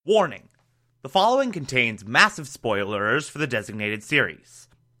Warning: the following contains massive spoilers for the designated series.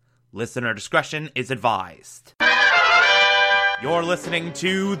 Listener discretion is advised. You're listening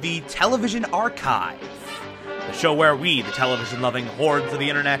to The Television Archive, the show where we, the television-loving hordes of the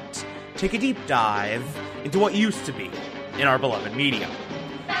internet, take a deep dive into what used to be in our beloved medium.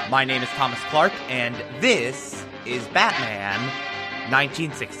 My name is Thomas Clark, and this is Batman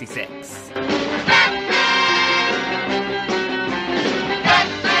 1966.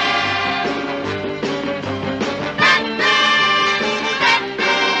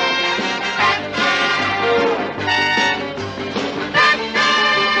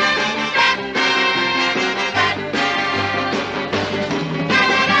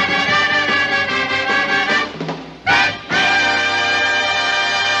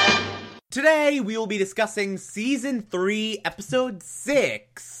 Today, we will be discussing Season 3, Episode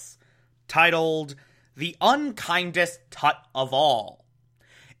 6, titled, The Unkindest Tut of All.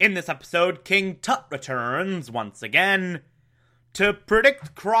 In this episode, King Tut returns, once again, to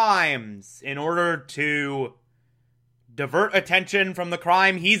predict crimes in order to divert attention from the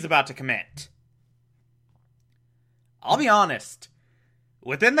crime he's about to commit. I'll be honest,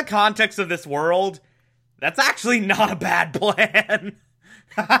 within the context of this world, that's actually not a bad plan.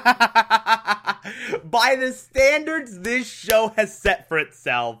 By the standards this show has set for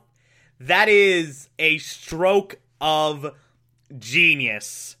itself, that is a stroke of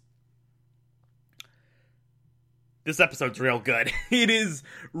genius. This episode's real good. It is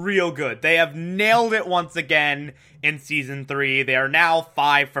real good. They have nailed it once again in Season 3. They are now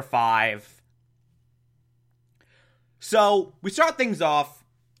 5 for 5. So, we start things off,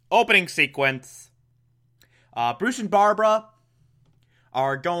 opening sequence. Bruce and Barbara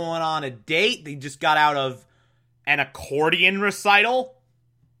are going on a date. They just got out of an accordion recital.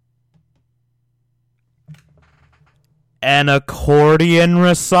 An accordion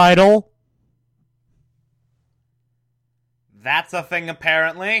recital? That's a thing,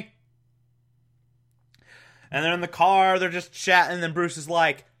 apparently. And they're in the car, they're just chatting, and then Bruce is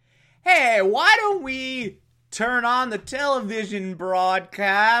like, hey, why don't we turn on the television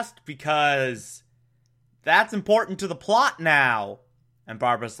broadcast? Because that's important to the plot now. And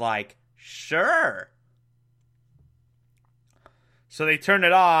Barbara's like, sure. So they turn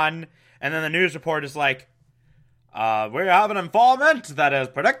it on, and then the news report is like, we have an informant that is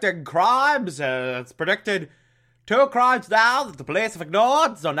predicting crimes. It's predicted 2 crimes now that the police have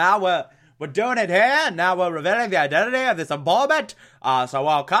ignored. So now we're doing it here, and now we're revealing the identity of this informant. So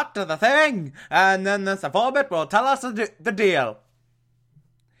we'll cut to the thing, and then this informant will tell us the deal.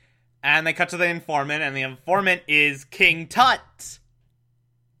 And they cut to the informant, and the informant is King Tut.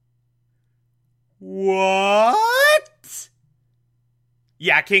 What?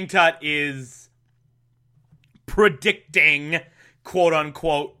 Yeah, King Tut is predicting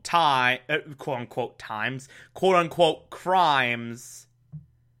quote-unquote crimes.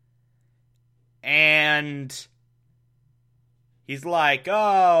 And he's like,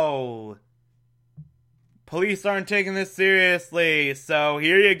 oh, police aren't taking this seriously, so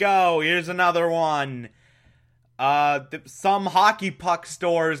here you go, here's another one. Some hockey puck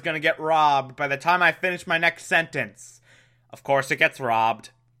store is gonna get robbed by the time I finish my next sentence. Of course it gets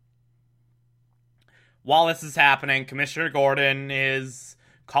robbed. While this is happening, Commissioner Gordon is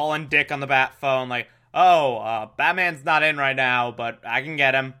calling Dick on the bat phone like, Batman's not in right now, but I can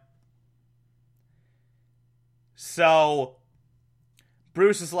get him. So,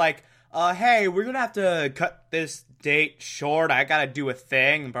 Bruce is like, hey, we're gonna have to cut this date short, I gotta do a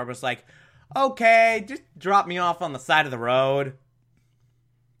thing. And Barbara's like, okay, just drop me off on the side of the road.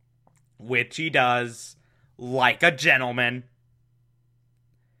 Which he does, like a gentleman.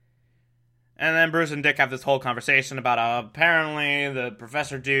 And then Bruce and Dick have this whole conversation about apparently the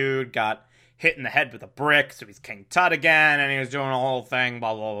professor dude got hit in the head with a brick, so he's King Tut again, and he was doing a whole thing,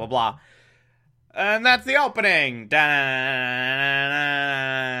 blah, blah, blah, blah. And that's the opening.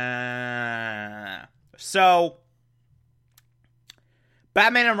 Da-na-na-na-na-na. So,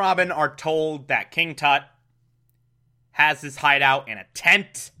 Batman and Robin are told that King Tut has his hideout in a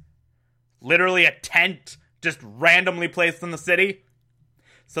tent. Literally a tent, just randomly placed in the city.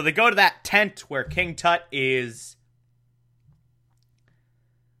 So they go to that tent where King Tut is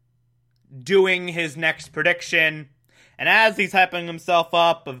doing his next prediction. And as he's hyping himself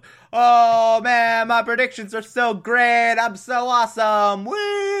up of, oh man, my predictions are so great, I'm so awesome,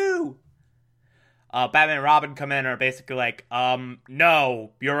 woo! Batman and Robin come in and are basically like,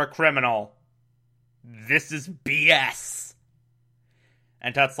 no, you're a criminal. This is BS.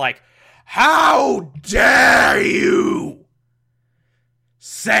 And Tut's like, how dare you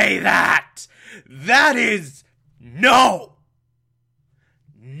say that? That is, no.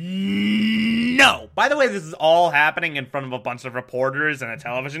 No! By the way, this is all happening in front of a bunch of reporters and a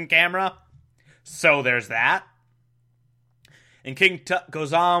television camera. So there's that. And King Tut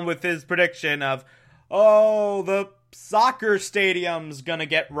goes on with his prediction of, oh, the soccer stadium's gonna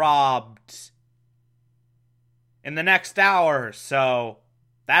get robbed in the next hour. So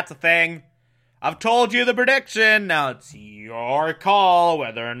that's a thing. I've told you the prediction. Now it's your call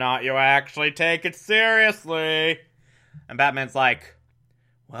whether or not you actually take it seriously. And Batman's like,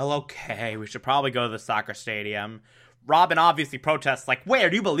 well, okay, we should probably go to the soccer stadium. Robin obviously protests, like, where?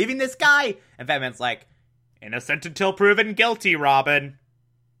 Do you believe in this guy? And Batman's like, innocent until proven guilty, Robin.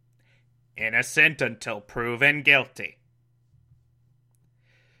 Innocent until proven guilty.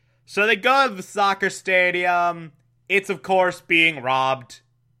 So they go to the soccer stadium. It's, of course, being robbed.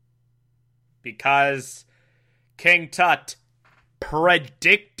 Because King Tut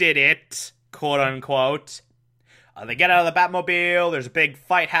predicted it, quote-unquote. They get out of the Batmobile. There's a big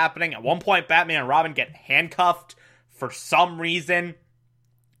fight happening. At one point, Batman and Robin get handcuffed for some reason.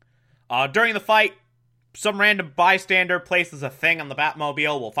 During the fight, some random bystander places a thing on the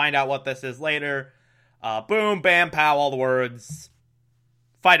Batmobile. We'll find out what this is later. Boom, bam, pow, all the words.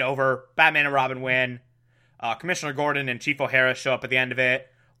 Fight over. Batman and Robin win. Commissioner Gordon and Chief O'Hara show up at the end of it.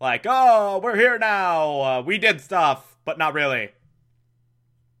 Like, oh, we're here now. We did stuff, but not really.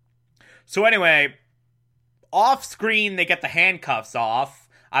 So anyway, off screen, they get the handcuffs off.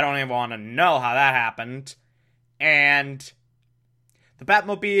 I don't even want to know how that happened. And the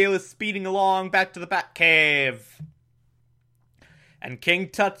Batmobile is speeding along back to the Batcave. And King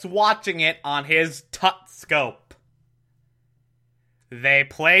Tut's watching it on his Tut-scope. They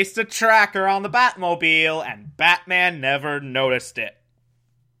placed a tracker on the Batmobile, and Batman never noticed it.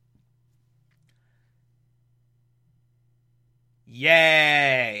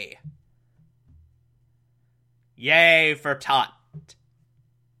 Yay. Yay for Tut.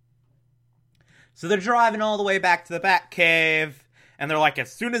 So they're driving all the way back to the Batcave, and they're like,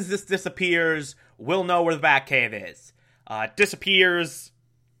 as soon as this disappears, we'll know where the Batcave is. It disappears,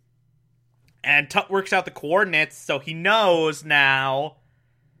 and Tut works out the coordinates, so he knows now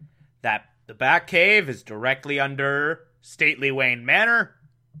that the Batcave is directly under Stately Wayne Manor,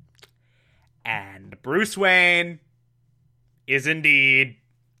 and Bruce Wayne is indeed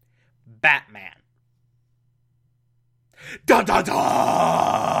Batman. Dun dun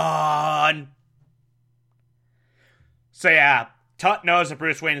dun! So yeah, Tut knows that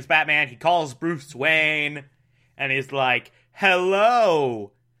Bruce Wayne is Batman. He calls Bruce Wayne, and he's like,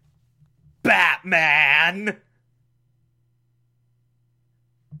 hello, Batman!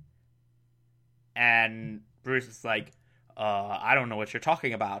 And Bruce is like, I don't know what you're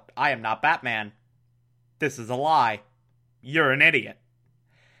talking about. I am not Batman. This is a lie. You're an idiot.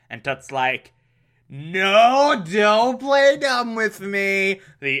 And Tut's like, no, don't play dumb with me.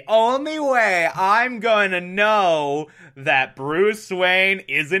 The only way I'm going to know that Bruce Wayne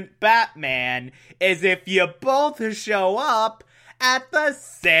isn't Batman is if you both show up at the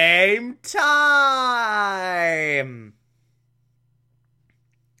same time.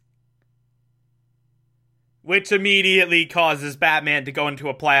 Which immediately causes Batman to go into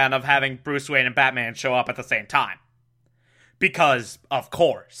a plan of having Bruce Wayne and Batman show up at the same time. Because, of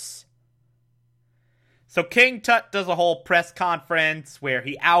course. So King Tut does a whole press conference where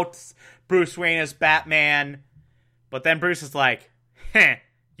he outs Bruce Wayne as Batman. But then Bruce is like,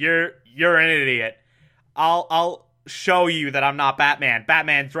 you're an idiot. I'll show you that I'm not Batman.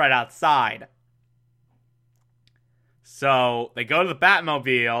 Batman's right outside. So they go to the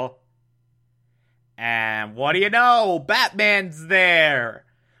Batmobile. And what do you know? Batman's there.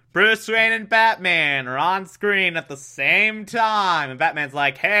 Bruce Wayne and Batman are on screen at the same time. And Batman's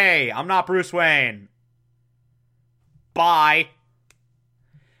like, hey, I'm not Bruce Wayne. Bye.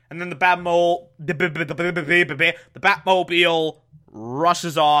 And then the Batmobile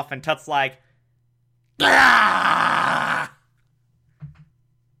rushes off, and Tut's like, ah!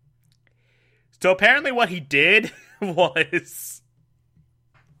 So apparently what he did was,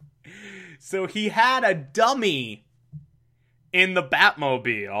 so he had a dummy in the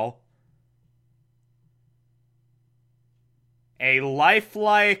Batmobile, a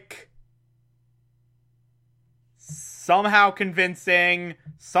lifelike, somehow convincing,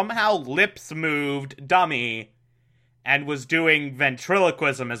 somehow lips moved dummy, and was doing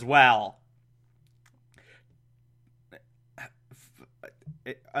ventriloquism as well.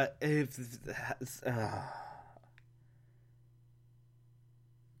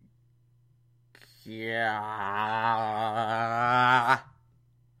 Yeah.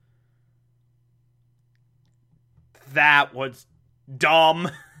 That was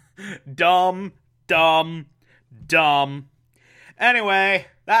dumb. Dumb. Anyway,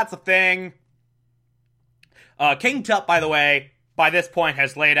 that's a thing. King Tut, by the way, by this point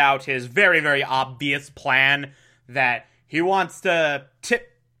has laid out his very, very obvious plan that he wants to tip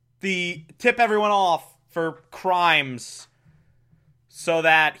everyone off for crimes so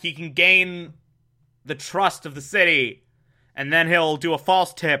that he can gain the trust of the city, and then he'll do a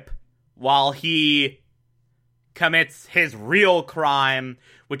false tip while he commits his real crime,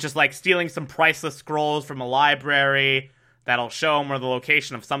 which is like stealing some priceless scrolls from a library that'll show him where the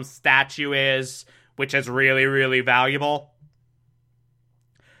location of some statue is, which is really, really valuable.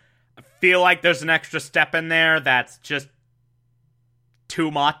 I feel like there's an extra step in there that's just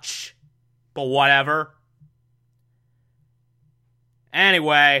too much, but whatever.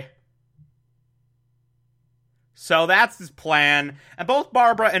 Anyway, so that's his plan, and both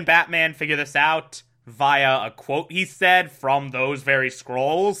Barbara and Batman figure this out via a quote he said from those very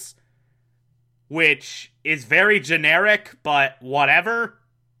scrolls, which is very generic, but whatever.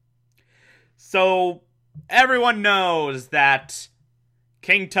 So everyone knows that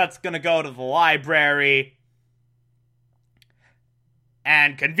King Tut's gonna go to the library,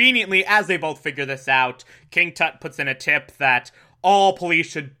 and conveniently, as they both figure this out, King Tut puts in a tip that all police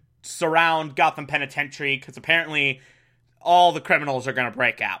should surround Gotham Penitentiary, because apparently all the criminals are gonna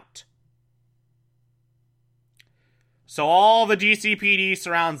break out. So all the GCPD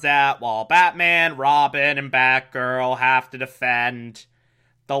surrounds that, while Batman, Robin, and Batgirl have to defend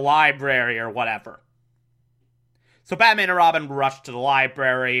the library or whatever. So Batman and Robin rush to the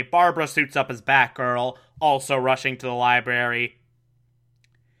library. Barbara suits up as Batgirl, also rushing to the library.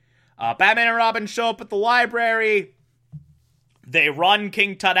 Batman and Robin show up at the library. They run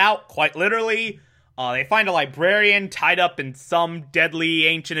King Tut out, quite literally. They find a librarian tied up in some deadly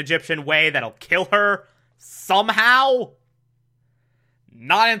ancient Egyptian way that'll kill her somehow.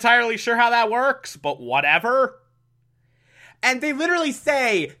 Not entirely sure how that works, but whatever. And they literally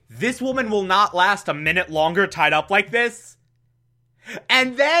say, this woman will not last a minute longer tied up like this.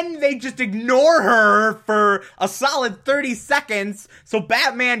 And then they just ignore her for a solid 30 seconds so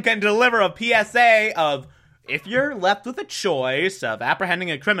Batman can deliver a PSA of, if you're left with a choice of apprehending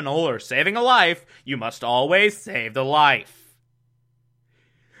a criminal or saving a life, you must always save the life.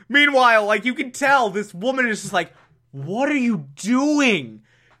 Meanwhile, like, you can tell this woman is just like, what are you doing?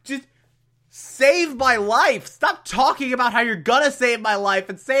 Just save my life. Stop talking about how you're gonna save my life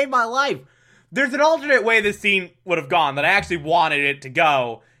and save my life. There's an alternate way this scene would have gone that I actually wanted it to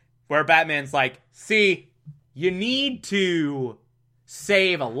go, where Batman's like, see, you need to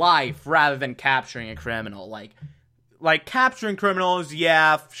save a life rather than capturing a criminal. Like capturing criminals,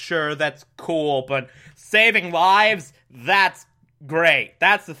 yeah, sure, that's cool, but saving lives, that's great.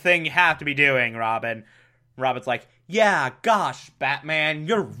 That's the thing you have to be doing, Robin. Robin's like, yeah, gosh, Batman,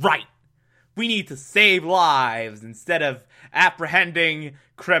 you're right. We need to save lives instead of apprehending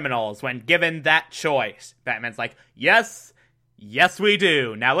criminals when given that choice. Batman's like, yes, we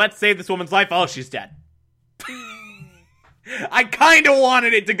do. Now let's save this woman's life. Oh, she's dead. I kind of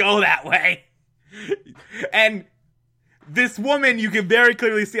wanted it to go that way. And this woman, you can very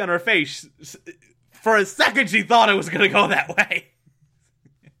clearly see on her face, for a second she thought it was going to go that way.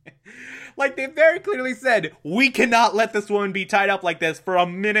 Like, they very clearly said, we cannot let this woman be tied up like this for a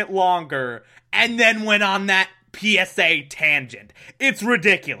minute longer, and then went on that PSA tangent. It's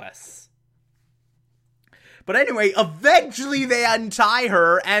ridiculous. But anyway, eventually they untie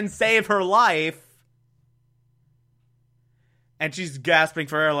her and save her life. And she's gasping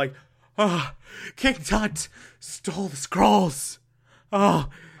for air like, oh, King Tut stole the scrolls. Oh,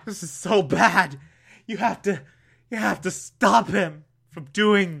 this is so bad. You have to stop him from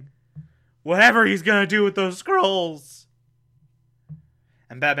doing whatever he's gonna do with those scrolls.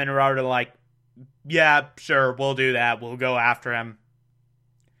 And Batman and Robin are like, yeah, sure, we'll do that. We'll go after him.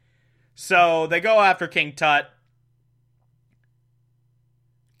 So they go after King Tut.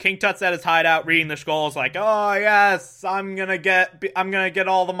 King Tut's at his hideout reading the scrolls like, oh yes, I'm gonna get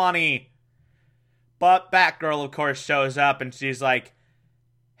all the money. But Batgirl, of course, shows up and she's like,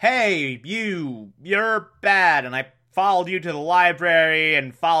 hey, you're bad, and I followed you to the library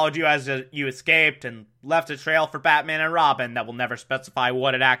and followed you as you escaped and left a trail for Batman and Robin that will never specify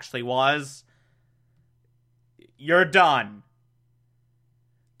what it actually was. You're done.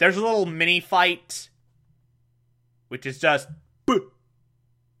 There's a little mini fight, which is just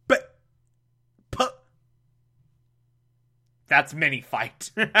that's mini fight.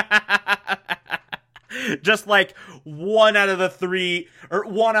 Just like one out of the three, or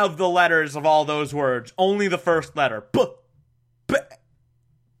one of the letters of all those words. Only the first letter.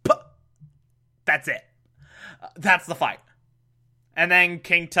 That's it. That's the fight. And then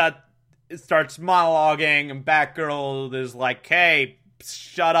King Tut starts monologuing, and Batgirl is like, hey,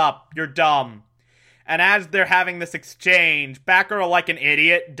 shut up, you're dumb. And as they're having this exchange, Batgirl, like an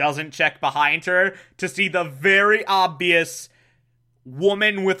idiot, doesn't check behind her to see the very obvious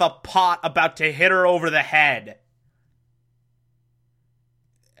woman with a pot about to hit her over the head.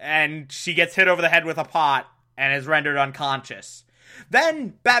 And she gets hit over the head with a pot and is rendered unconscious.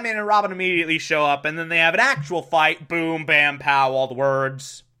 Then Batman and Robin immediately show up, and then they have an actual fight. Boom, bam, pow, all the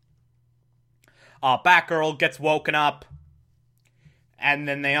words. Batgirl gets woken up, and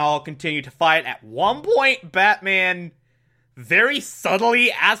then they all continue to fight. At one point, Batman very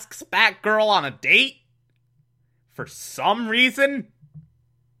subtly asks Batgirl on a date. For some reason.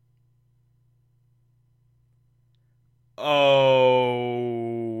 Okay.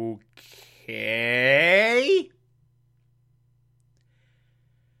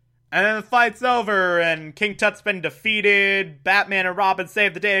 And then the fight's over, and King Tut's been defeated. Batman and Robin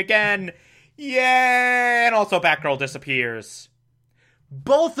save the day again. Yay! And also Batgirl disappears.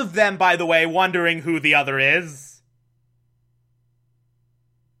 Both of them, by the way, wondering who the other is.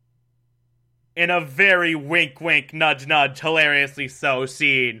 In a very wink, wink, nudge, nudge, hilariously so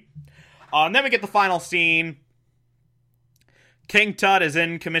scene. And then we get the final scene. King Tut is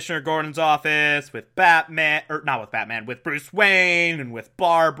in Commissioner Gordon's office with Batman, or not with Batman, with Bruce Wayne and with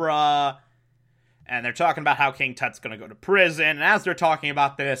Barbara. And they're talking about how King Tut's gonna go to prison. And as they're talking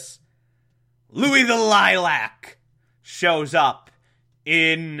about this, Louis the Lilac shows up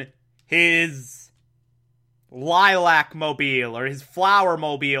in his lilac mobile, or his flower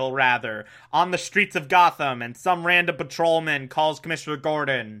mobile, rather, on the streets of Gotham. And some random patrolman calls Commissioner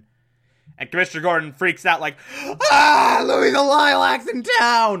Gordon. And Commissioner Gordon freaks out like, Louis the Lilac's in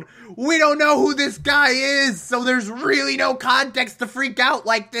town! We don't know who this guy is, so there's really no context to freak out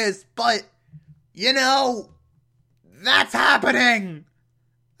like this, but, you know, that's happening!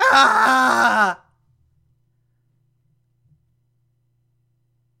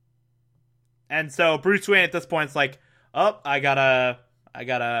 And so Bruce Wayne at this point is like, I gotta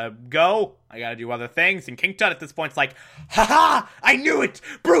go. I gotta do other things. And King Tut at this point is like, I knew it!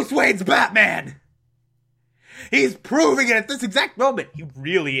 Bruce Wayne's Batman! He's proving it at this exact moment. He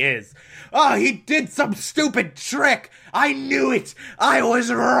really is. He did some stupid trick. I knew it. I was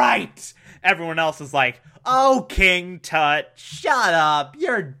right. Everyone else is like, oh, King Tut, shut up.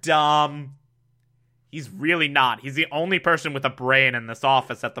 You're dumb. He's really not. He's the only person with a brain in this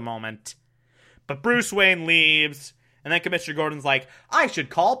office at the moment. But Bruce Wayne leaves. And then Commissioner Gordon's like, I should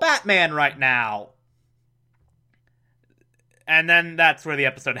call Batman right now. And then that's where the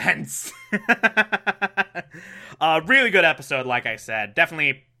episode ends. Really good episode, like I said.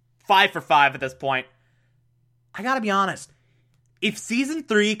 Definitely 5 for 5 at this point. I gotta be honest. If Season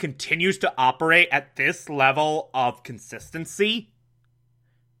 3 continues to operate at this level of consistency,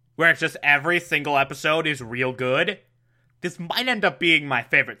 where it's just every single episode is real good, this might end up being my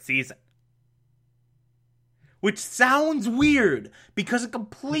favorite season. Which sounds weird, because it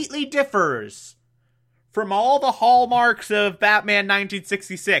completely differs from all the hallmarks of Batman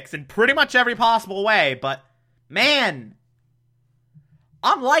 1966 in pretty much every possible way, but man,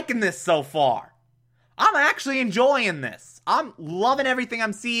 I'm liking this so far. I'm actually enjoying this. I'm loving everything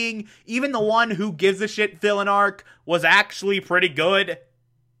I'm seeing. Even the one Who Gives a Shit villain arc was actually pretty good.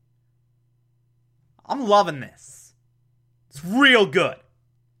 I'm loving this. It's real good.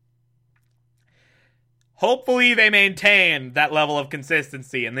 Hopefully they maintain that level of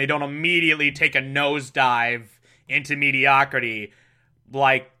consistency and they don't immediately take a nosedive into mediocrity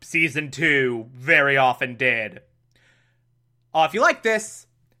like Season 2 very often did. If you like this,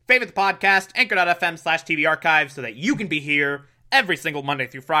 favorite the podcast, anchor.fm/TV archive, so that you can be here every single Monday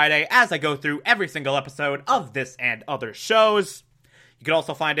through Friday as I go through every single episode of this and other shows. You can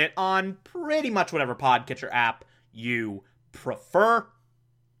also find it on pretty much whatever podcatcher app you prefer.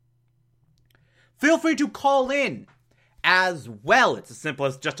 Feel free to call in as well. It's as simple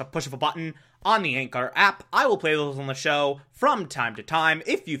as just a push of a button on the Anchor app. I will play those on the show from time to time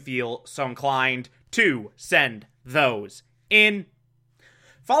if you feel so inclined to send those in.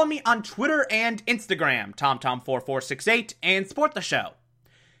 Follow me on Twitter and Instagram, TomTom4468, and support the show.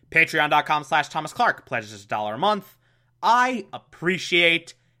 Patreon.com/Thomas Clark. Pledges $1 a month. I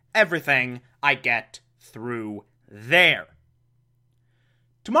appreciate everything I get through there.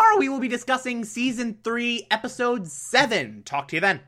 Tomorrow we will be discussing Season 3, Episode 7. Talk to you then.